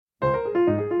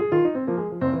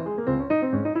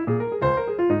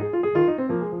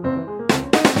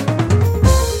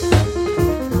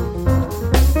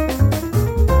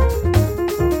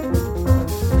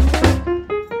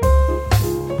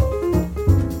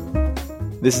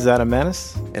This is Adam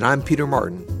Manis. And I'm Peter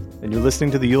Martin. And you're listening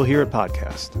to the You'll Hear It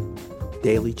podcast.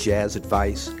 Daily jazz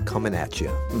advice coming at you.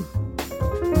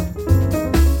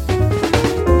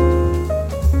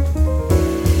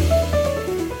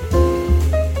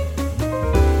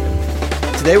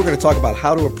 Today we're going to talk about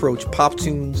how to approach pop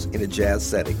tunes in a jazz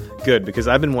setting. Good, because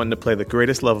I've been wanting to play The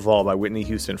Greatest Love of All by Whitney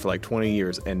Houston for like 20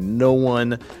 years, and no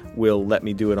one will let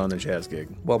me do it on the jazz gig.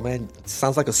 Well, man, it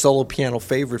sounds like a solo piano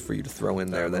favorite for you to throw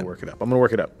in there. I'm going to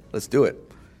work it up. Let's do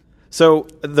it. So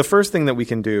the first thing that we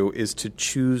can do is to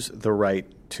choose the right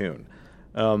tune.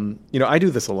 I do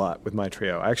this a lot with my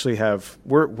trio. I actually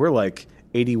we're like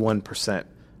 81%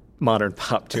 modern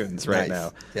pop tunes right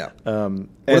now. Yeah.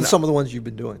 What are some of the ones you've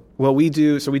been doing? Well, we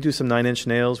do some Nine Inch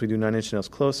Nails. We do Nine Inch Nails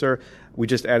Closer. We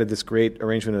just added this great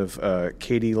arrangement of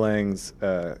K.D. Lang's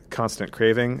Constant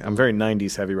Craving. I'm very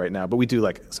 90s heavy right now, but we do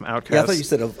like some Outkast. Yeah, I thought you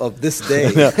said of this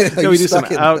day. No, we do some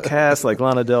Outkast, like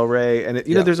Lana Del Rey, and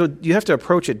you have to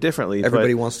approach it differently.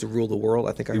 Everybody Wants to Rule the World.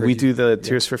 I think I heard we do the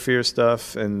Tears for Fears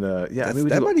stuff, and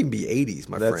that might even be 80s,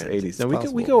 my friend. That's 80s.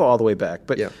 No, we go all the way back,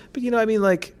 but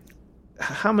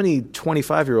how many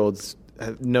 25-year-olds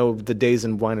know the Days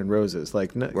in Wine and Roses?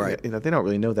 Like, right. They don't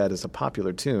really know that as a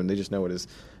popular tune. They just know it as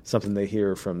something they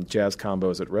hear from jazz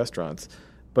combos at restaurants.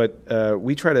 But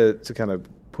we try to kind of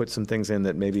put some things in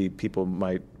that maybe people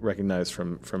might recognize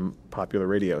from popular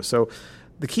radio. So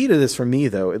the key to this for me,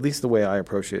 though, at least the way I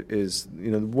approach it, is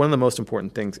one of the most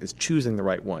important things is choosing the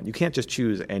right one. You can't just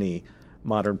choose any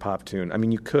modern pop tune. I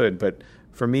mean, you could, but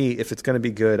for me, if it's going to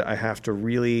be good, I have to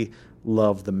really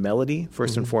love the melody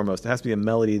first and foremost. It has to be a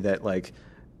melody that like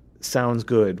sounds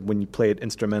good when you play it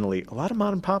instrumentally. A lot of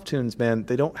modern pop tunes, man,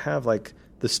 they don't have like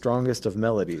the strongest of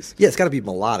melodies. Yeah, it's got to be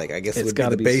melodic. I guess it's got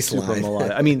to be super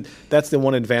melodic. I mean, that's the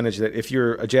one advantage, that if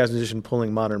you're a jazz musician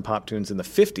pulling modern pop tunes in the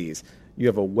 50s, you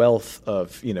have a wealth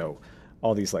of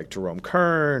all these like Jerome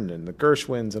Kern and the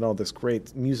Gershwins and all this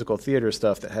great musical theater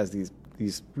stuff that has these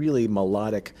really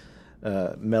melodic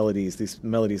melodies, these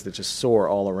melodies that just soar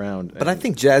all around. But I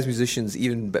think jazz musicians,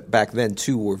 even back then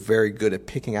too, were very good at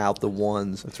picking out the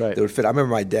ones that would fit. I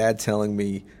remember my dad telling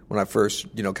me when I first,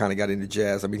 kind of got into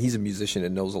jazz. I mean, he's a musician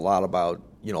and knows a lot about,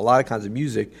 a lot of kinds of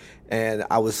music. And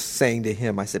I was saying to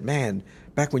him, I said, man,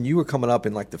 back when you were coming up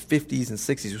in like the 50s and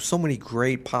 60s, there were so many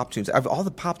great pop tunes. All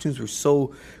the pop tunes were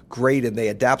so great, and they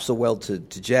adapt so well to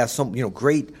jazz. Some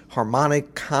great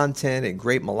harmonic content and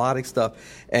great melodic stuff.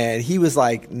 And he was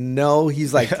like, no,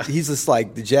 he's just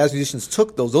like, the jazz musicians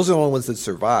took those. Those are the only ones that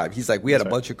survived. He's like, we had a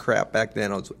bunch of crap back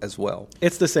then as well.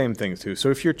 It's the same thing too. So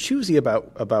if you're choosy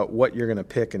about what you're going to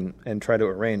pick and try to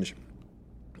arrange,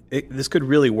 this could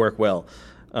really work well.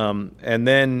 And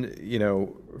then,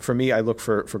 for me, I look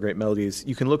for great melodies.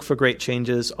 You can look for great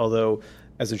changes, although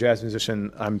as a jazz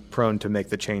musician, I'm prone to make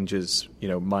the changes,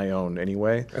 my own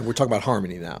anyway. And we're talking about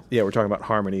harmony now. Yeah, we're talking about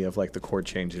harmony of like the chord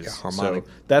changes. Yeah, harmonic.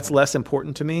 So that's less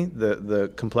important to me,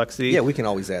 the complexity. Yeah, we can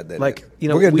always add that. Like, we're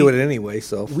going to do it anyway,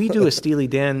 so. We do a Steely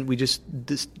Dan, we just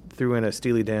threw in a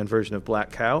Steely Dan version of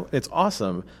Black Cow. It's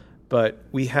awesome, but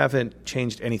we haven't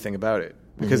changed anything about it.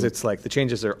 Because it's like the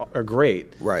changes are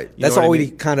great. Right. That's already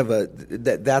kind of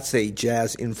that's a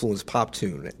jazz influenced pop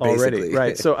tune, basically. Already,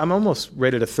 right. So I'm almost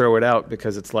ready to throw it out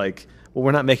because it's like, well,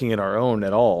 we're not making it our own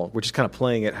at all. We're just kind of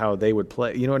playing it how they would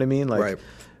play. You know what I mean? Like, right.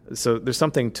 So there's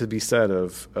something to be said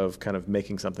of kind of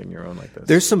making something your own like this.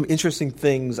 There's some interesting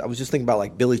things. I was just thinking about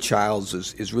like Billy Childs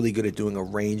is really good at doing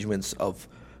arrangements of,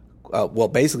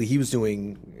 basically he was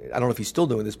doing, I don't know if he's still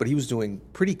doing this, but he was doing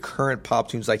pretty current pop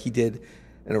tunes. Like he did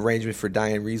an arrangement for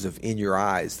Diane Reeves of In Your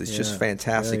Eyes that's just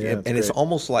fantastic. Yeah, and it's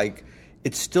almost like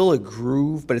it's still a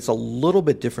groove, but it's a little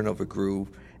bit different of a groove.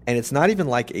 And it's not even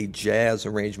like a jazz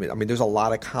arrangement. I mean, there's a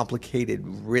lot of complicated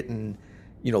written,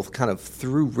 kind of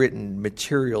through-written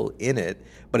material in it,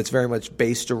 but it's very much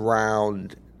based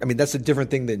around, I mean, that's a different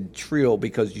thing than trio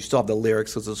because you still have the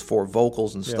lyrics because there's 4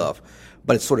 vocals and stuff.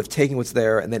 But it's sort of taking what's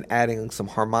there and then adding some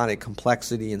harmonic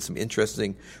complexity and some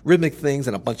interesting rhythmic things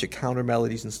and a bunch of counter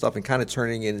melodies and stuff and kind of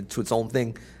turning it into its own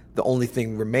thing. The only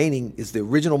thing remaining is the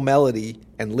original melody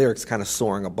and lyrics kind of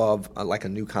soaring above like a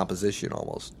new composition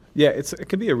almost. Yeah, it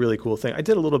can be a really cool thing. I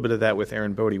did a little bit of that with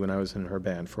Erin Bodie when I was in her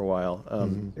band for a while.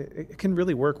 It can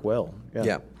really work well.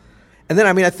 Yeah. And then,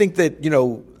 I mean, I think that,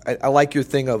 I like your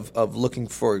thing of looking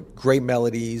for great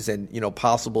melodies and,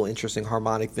 possible interesting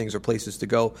harmonic things or places to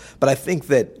go. But I think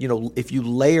that, if you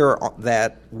layer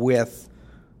that with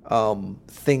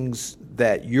things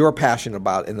that you're passionate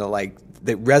about and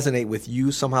that resonate with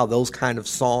you somehow, those kind of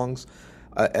songs,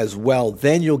 as well,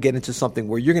 then you'll get into something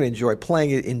where you're going to enjoy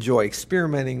playing it, enjoy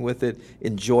experimenting with it,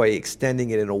 enjoy extending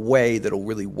it in a way that'll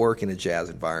really work in a jazz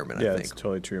environment. Yeah, I think. it's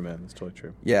totally true, man. It's totally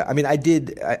true. Yeah, I mean, I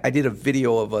did a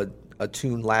video of a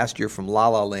tune last year from La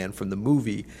La Land from the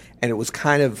movie, and it was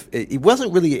kind of, it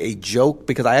wasn't really a joke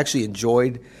because I actually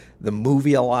enjoyed the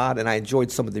movie a lot and I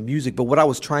enjoyed some of the music, but what I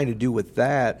was trying to do with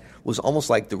that was almost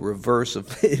like the reverse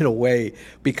of in a way,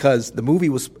 because the movie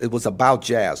was about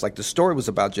jazz, like the story was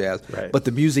about jazz, right. But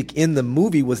the music in the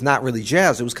movie was not really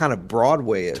jazz, it was kind of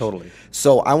Broadway-ish. Totally.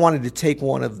 So I wanted to take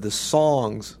one of the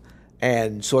songs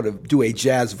and sort of do a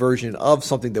jazz version of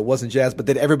something that wasn't jazz, but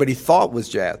that everybody thought was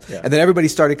jazz. Yeah. And then everybody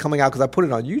started coming out, because I put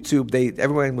it on YouTube,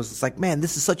 everyone was just like, man,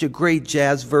 this is such a great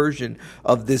jazz version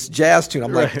of this jazz tune.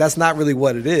 I'm like, that's not really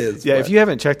what it is. Yeah, but if you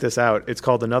haven't checked this out, it's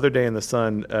called Another Day in the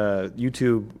Sun.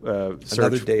 YouTube search.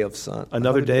 Another Day of Sun.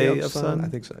 Another Day of Sun? I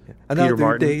think so, yeah. Another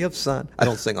Martin. Day of Sun. I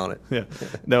don't sing on it. Yeah.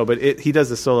 No, but he does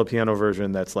a solo piano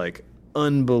version that's like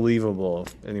unbelievable.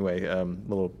 Anyway,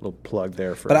 little plug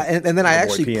there for. But and then I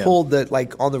actually PM. pulled that,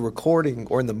 like on the recording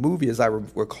or in the movie, as I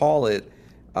recall it.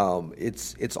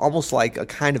 It's almost like a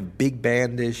kind of big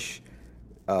bandish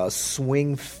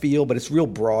swing feel, but it's real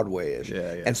Broadway-ish.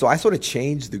 Yeah, yeah. And so I sort of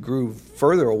changed the groove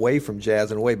further away from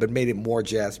jazz in a way, but made it more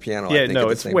jazz piano. Yeah, I think, no, at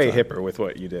the it's same way time. hipper with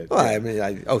what you did. Well, I mean,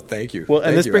 thank you. Well, and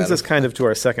Thank this you, brings Adam. us kind of to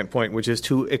our second point, which is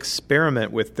to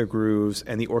experiment with the grooves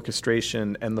and the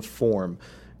orchestration and the form.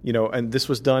 You know, and this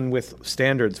was done with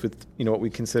standards, with, you know, what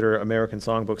we consider American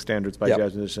songbook standards by Yep.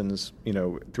 jazz musicians, you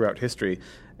know, throughout history.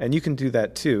 And you can do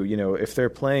that too. You know, if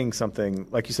they're playing something,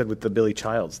 like you said with the Billy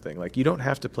Childs thing, like you don't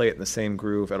have to play it in the same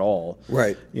groove at all.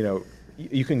 Right. You know,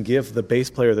 you can give the bass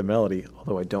player the melody,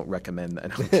 although I don't recommend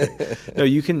that. Okay. No,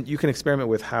 you can experiment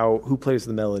with who plays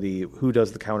the melody, who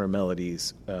does the counter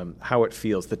melodies, how it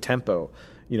feels, the tempo.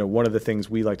 You know, one of the things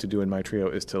we like to do in my trio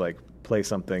is to like play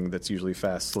something that's usually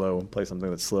fast, slow, play something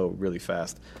that's slow, really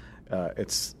fast.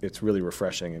 It's really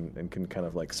refreshing and can kind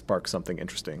of like spark something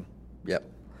interesting. Yep.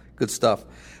 Good stuff.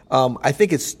 I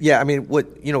think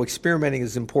experimenting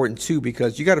is important too,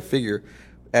 because you got to figure,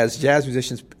 as jazz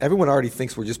musicians, everyone already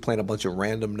thinks we're just playing a bunch of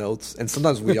random notes, and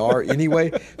sometimes we are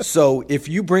anyway. So if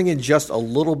you bring in just a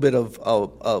little bit of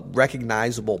a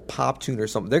recognizable pop tune or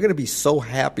something, they're going to be so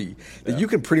happy that you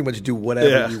can pretty much do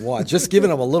whatever you want. Just giving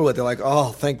them a little bit, they're like, oh,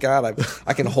 thank God,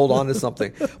 I can hold on to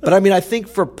something. But I mean, I think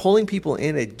for pulling people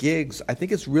in at gigs, I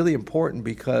think it's really important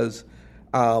because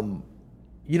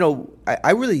you know,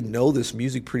 I really know this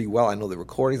music pretty well. I know the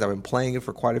recordings. I've been playing it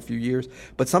for quite a few years.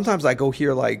 But sometimes I go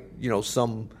hear, like, you know,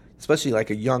 especially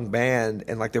like a young band,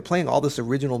 and like they're playing all this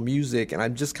original music, and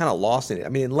I'm just kind of lost in it. I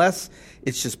mean, unless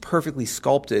it's just perfectly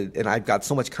sculpted and I've got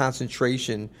so much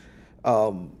concentration,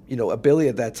 ability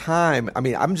at that time. I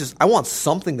mean, I want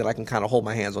something that I can kind of hold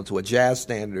my hands onto, a jazz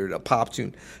standard, a pop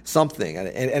tune, something.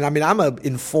 And I mean, I'm an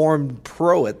informed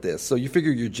pro at this. So you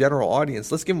figure your general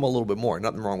audience, let's give them a little bit more.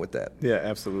 Nothing wrong with that. Yeah,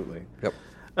 absolutely. Yep.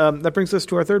 That brings us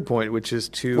to our third point, which is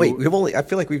to wait. I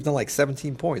feel like we've done like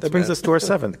 17 points. That brings us to our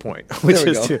seventh point, which There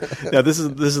we is go. now this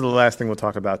is the last thing we'll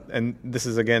talk about, and this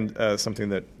is again something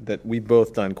that we've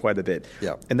both done quite a bit.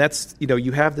 Yeah. And that's, you know,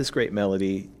 you have this great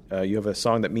melody, you have a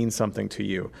song that means something to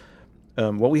you.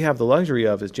 What we have the luxury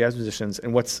of as jazz musicians,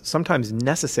 and what's sometimes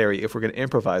necessary if we're going to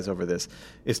improvise over this,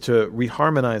 is to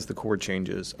reharmonize the chord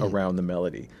changes around the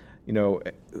melody. You know,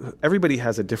 everybody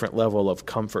has a different level of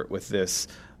comfort with this,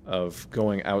 of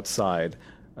going outside.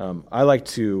 I like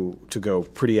to go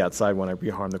pretty outside when I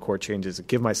reharm the chord changes,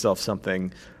 give myself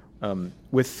something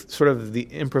with sort of the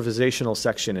improvisational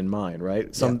section in mind,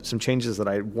 right? Some changes that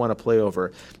I want to play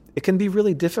over. It can be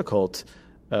really difficult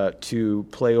to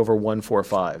play over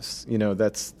 1-4-5s. You know,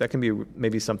 that can be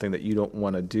maybe something that you don't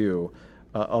want to do,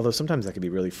 although sometimes that can be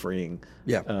really freeing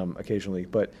occasionally.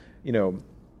 But, you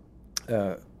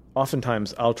know,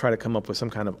 oftentimes I'll try to come up with some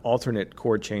kind of alternate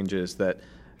chord changes that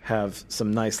have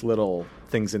some nice little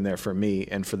things in there for me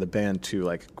and for the band to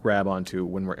like grab onto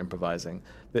when we're improvising,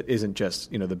 that isn't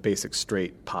just, you know, the basic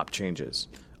straight pop changes.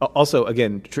 Also,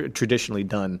 again, traditionally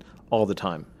done all the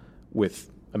time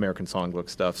with American songbook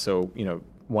stuff. So, you know,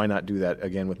 why not do that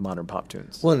again with modern pop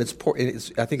tunes? Well,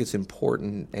 and I think it's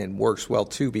important and works well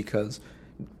too, because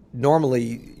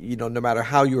normally, you know, no matter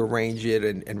how you arrange it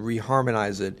and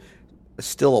reharmonize it,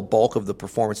 still a bulk of the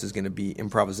performance is going to be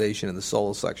improvisation in the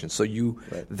solo section. So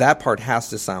that part has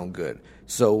to sound good.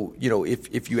 So, you know,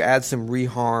 if you add some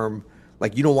reharm,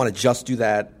 like you don't want to just do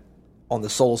that on the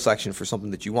solo section for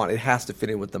something that you want. It has to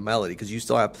fit in with the melody, because you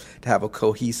still have to have a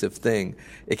cohesive thing.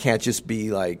 It can't just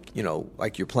be like, you know,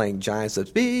 like you're playing giant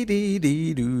steps, dee dee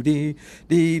dee doo dee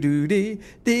dee doo dee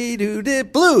dee doo dee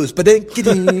blues, but ding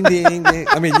ding ding ding.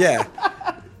 I mean, yeah.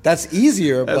 That's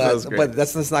easier, sounds great. but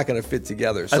that's not going to fit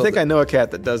together. I think I know a cat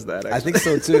that does that. Actually. I think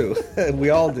so too. We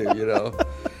all do,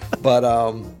 But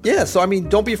yeah, so I mean,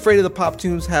 don't be afraid of the pop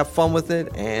tunes. Have fun with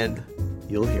it, and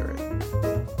you'll hear it.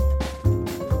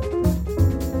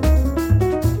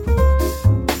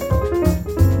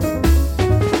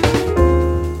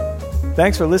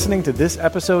 Thanks for listening to this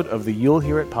episode of the You'll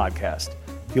Hear It podcast.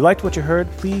 If you liked what you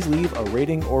heard, please leave a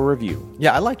rating or review.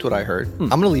 Yeah, I liked what I heard. I'm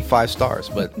going to leave 5 stars,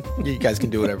 but you guys can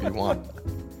do whatever you want.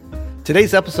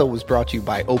 Today's episode was brought to you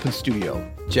by Open Studio,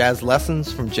 jazz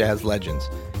lessons from jazz legends.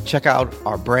 Check out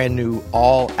our brand new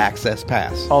All Access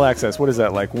Pass. All Access, what is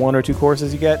that, like 1 or 2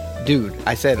 courses you get? Dude,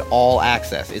 I said All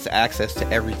Access. It's access to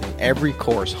everything. Every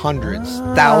course, hundreds,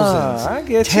 thousands, I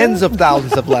get tens you. of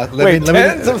thousands of lessons.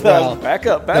 Tens of thousands. Back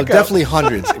up. Definitely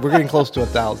hundreds. We're getting close to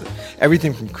 1,000.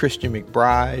 Everything from Christian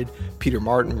McBride, Peter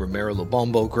Martin, Romero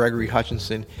Lubombo, Gregory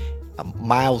Hutchinson,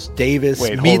 Miles Davis,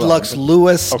 Meadlux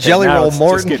Lewis, Jelly Roll Morton.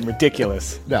 Morton. It's getting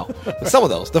ridiculous. No, some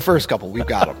of those. The first couple, we've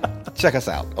got them. Check us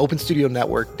out.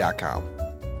 OpenStudioNetwork.com.